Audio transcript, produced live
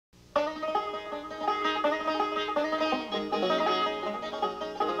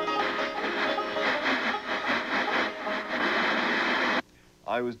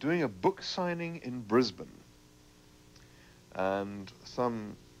I was doing a book signing in Brisbane, and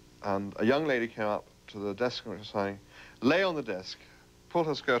a young lady came up to the desk which I was signing, lay on the desk, pulled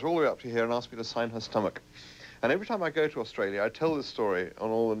her skirt all the way up to here and asked me to sign her stomach. And every time I go to Australia, I tell this story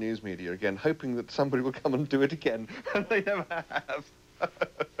on all the news media again, hoping that somebody will come and do it again, and they never have.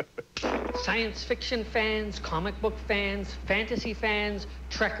 Science fiction fans, comic book fans, fantasy fans,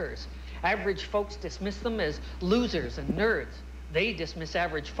 trekkers. Average folks dismiss them as losers and nerds. They dismiss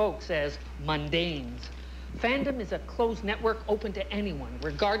average folks as mundanes. Fandom is a closed network open to anyone.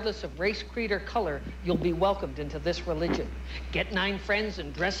 Regardless of race, creed, or color, you'll be welcomed into this religion. Get 9 friends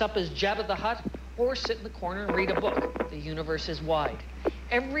and dress up as Jabba the Hutt, or sit in the corner and read a book. The universe is wide.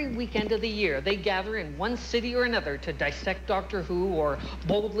 Every weekend of the year, they gather in one city or another to dissect Doctor Who, or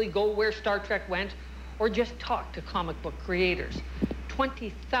boldly go where Star Trek went, or just talk to comic book creators.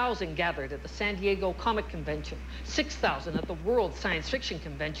 20,000 gathered at the San Diego Comic Convention, 6,000 at the World Science Fiction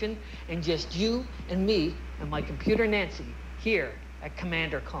Convention, and just you and me and my computer Nancy here at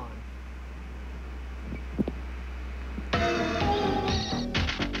CommanderCon.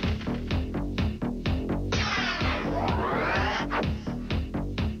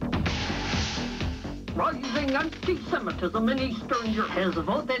 Rising anti-Semitism in Eastern Europe has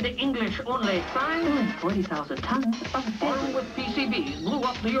voted English-only sign. 40,000 tons of armed with PCBs blew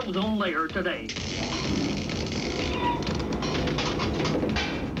up the ozone layer today.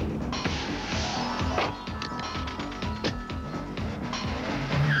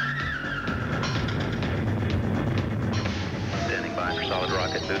 Standing by for solid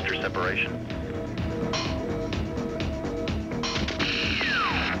rocket booster separation.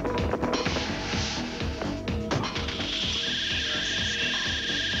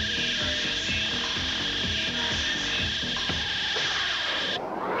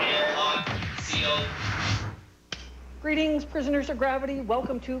 Greetings, prisoners of gravity.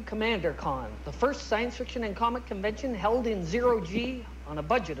 Welcome to CommanderCon, the first science fiction and comic convention held in 0G on a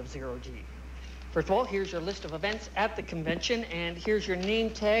budget of 0G. First of all, here's your list of events at the convention, and here's your name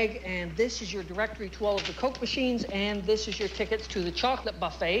tag, and this is your directory to all of the Coke machines, and this is your tickets to the chocolate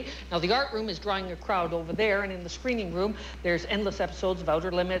buffet. Now, the art room is drawing a crowd over there, and in the screening room, there's endless episodes of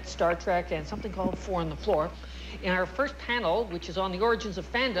Outer Limits, Star Trek, and something called Four on the Floor. In our first panel, which is on the origins of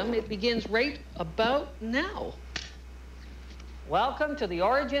fandom, it begins right about now. Welcome to the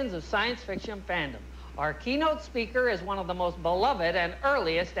origins of science fiction fandom. Our keynote speaker is one of the most beloved and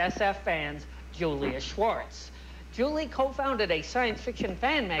earliest SF fans, Julius Schwartz. Julie co-founded a science fiction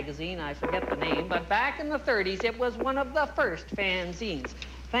fan magazine, I forget the name, but back in the 30s, it was one of the first fanzines.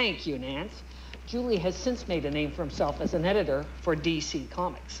 Thank you, Nance. Julie has since made a name for himself as an editor for DC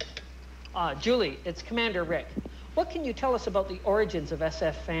Comics. Julie, it's Commander Rick. What can you tell us about the origins of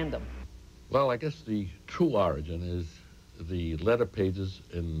SF fandom? Well, I guess the true origin is the letter pages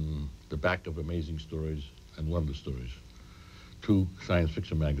in the back of Amazing Stories and Wonder Stories, 2 science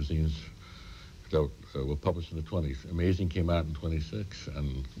fiction magazines that were published in the 20s. Amazing came out in 26,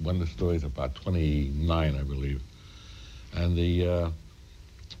 and Wonder Stories about 29, I believe. And the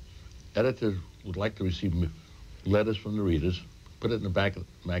editor would like to receive letters from the readers, put it in the back of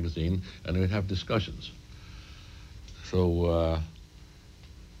the magazine, and we'd have discussions. So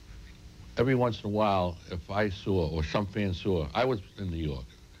every once in a while, if I saw, or some fans saw, I was in New York,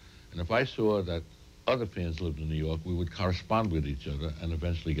 and if I saw that other fans lived in New York, we would correspond with each other and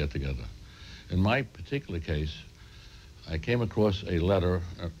eventually get together. In my particular case, I came across a letter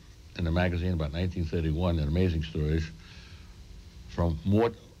in a magazine about 1931 in Amazing Stories from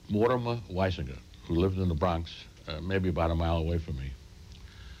Mortimer Weisinger, who lived in the Bronx, maybe about a mile away from me.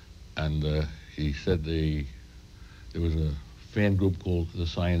 And he said there was a fan group called the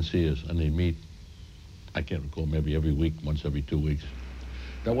Scienceers, and they meet, I can't recall, maybe every week, once every 2 weeks.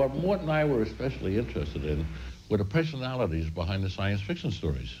 Now, what Mort and I were especially interested in were the personalities behind the science fiction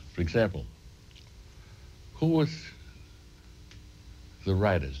stories. For example, who was the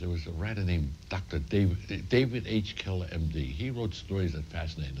writers? There was a writer named Dr. David H. Keller, MD. He wrote stories that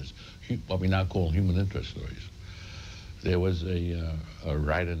fascinated us, what we now call human interest stories. There was a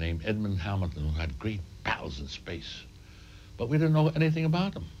writer named Edmund Hamilton who had great battles in space, but we didn't know anything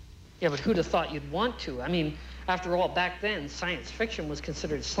about them. Yeah, but who'd have thought you'd want to? I mean, after all, back then, science fiction was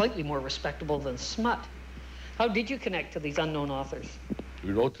considered slightly more respectable than smut. How did you connect to these unknown authors?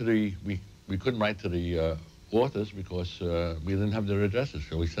 We wrote to we couldn't write to the authors because we didn't have their addresses,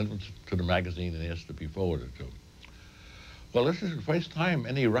 so we sent them to the magazine and asked to be forwarded to. Well, this is the first time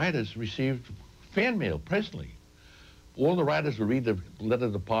any writers received fan mail personally. All the writers would read the letter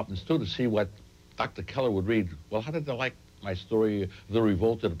departments too to see what Dr. Keller would read. Well, how did they like my story, The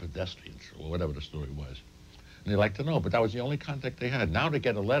Revolt of the Pedestrians, or whatever the story was? And they like to know, but that was the only contact they had. Now to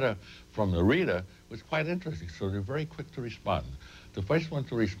get a letter from the reader was quite interesting, so they're very quick to respond. The first one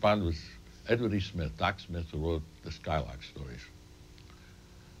to respond was Edward E. Smith, Doc Smith, who wrote the Skylark stories.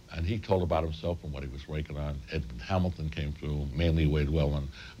 And he told about himself and what he was working on. Edmund Hamilton came through, mainly Wade Wellman,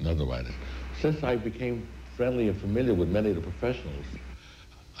 and other writers. Since I became friendly and familiar with many of the professionals,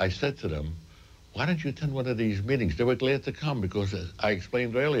 I said to them, why don't you attend one of these meetings? They were glad to come because, as I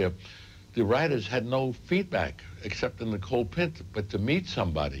explained earlier, the writers had no feedback except in the cold pit, but to meet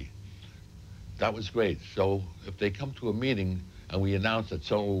somebody, that was great. So if they come to a meeting and we announce that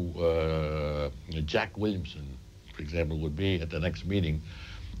Jack Williamson, for example, would be at the next meeting,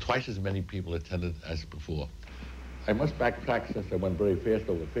 twice as many people attended as before. I must backtrack since I went very fast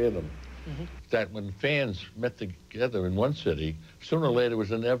over fandom. That when fans met together in one city, sooner or later it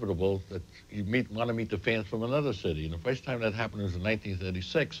was inevitable that you want to meet the fans from another city. And the first time that happened was in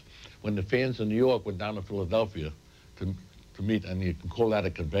 1936, when the fans in New York went down to Philadelphia to meet, and you can call that a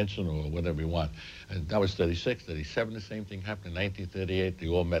convention or whatever you want. And that was 36, 37, the same thing happened in 1938. They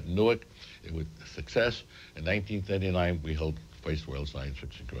all met in Newark. It was a success. In 1939, we held the first World Science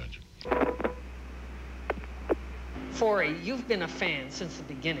Fiction Convention. Forry, you've been a fan since the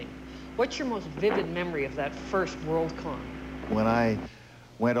beginning. What's your most vivid memory of that first Worldcon? When I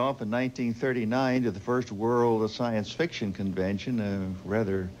went off in 1939 to the first World Science Fiction Convention, a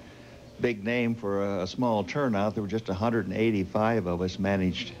rather big name for a small turnout. There were just 185 of us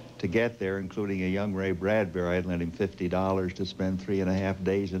managed to get there, including a young Ray Bradbury. I'd lent him $50 to spend 3.5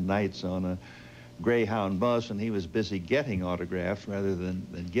 days and nights on a Greyhound bus, and he was busy getting autographs rather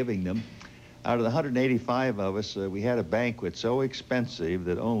than giving them. Out of the 185 of us, we had a banquet so expensive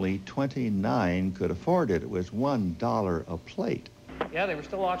that only 29 could afford it. It was $1 a plate. Yeah, they were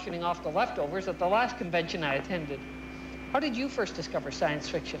still auctioning off the leftovers at the last convention I attended. How did you first discover science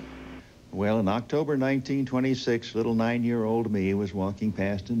fiction? Well, in October 1926, little 9-year-old me was walking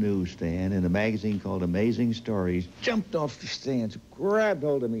past a newsstand, and a magazine called Amazing Stories jumped off the stands, grabbed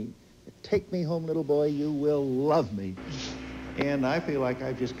hold of me. Take me home, little boy, you will love me. And I feel like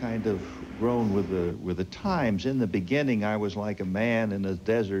I've just kind of grown with the times. In the beginning, I was like a man in a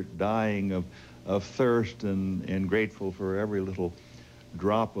desert dying of thirst and grateful for every little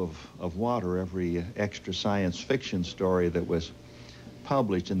drop of water, every extra science fiction story that was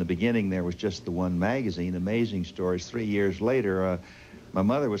published. In the beginning, there was just the one magazine, Amazing Stories. 3 years later, my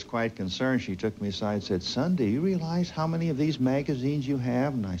mother was quite concerned. She took me aside and said, "Son, do you realize how many of these magazines you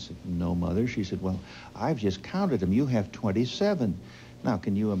have?" And I said, "No, Mother." She said, "Well, I've just counted them. You have 27. Now,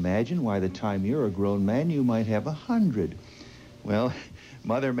 can you imagine why the time you're a grown man, you might have 100? Well,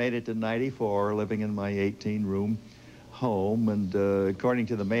 Mother made it to 94, living in my 18-room home, and according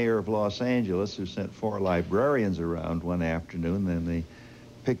to the mayor of Los Angeles, who sent 4 librarians around one afternoon, then they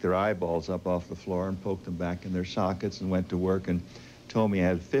picked their eyeballs up off the floor and poked them back in their sockets and went to work and told me I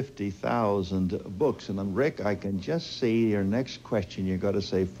had 50,000 books. And Rick, I can just see your next question. You're going to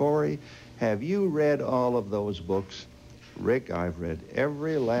say, "Forry, have you read all of those books?" Rick, I've read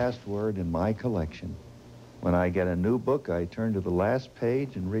every last word in my collection. When I get a new book, I turn to the last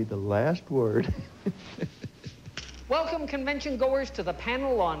page and read the last word. Welcome, convention goers, to the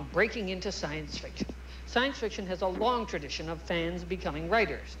panel on breaking into science fiction. Science fiction has a long tradition of fans becoming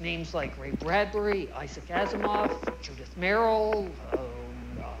writers. Names like Ray Bradbury, Isaac Asimov, Judith Merrill,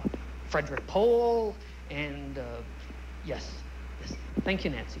 Frederick Pohl, and yes, thank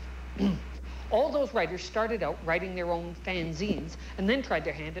you, Nancy. All those writers started out writing their own fanzines and then tried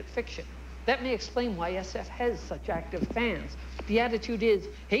their hand at fiction. That may explain why SF has such active fans. The attitude is,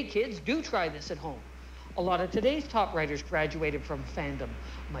 hey kids, do try this at home. A lot of today's top writers graduated from fandom.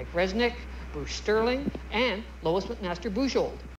 Mike Resnick, Bruce Sterling, and Lois McMaster Bujold.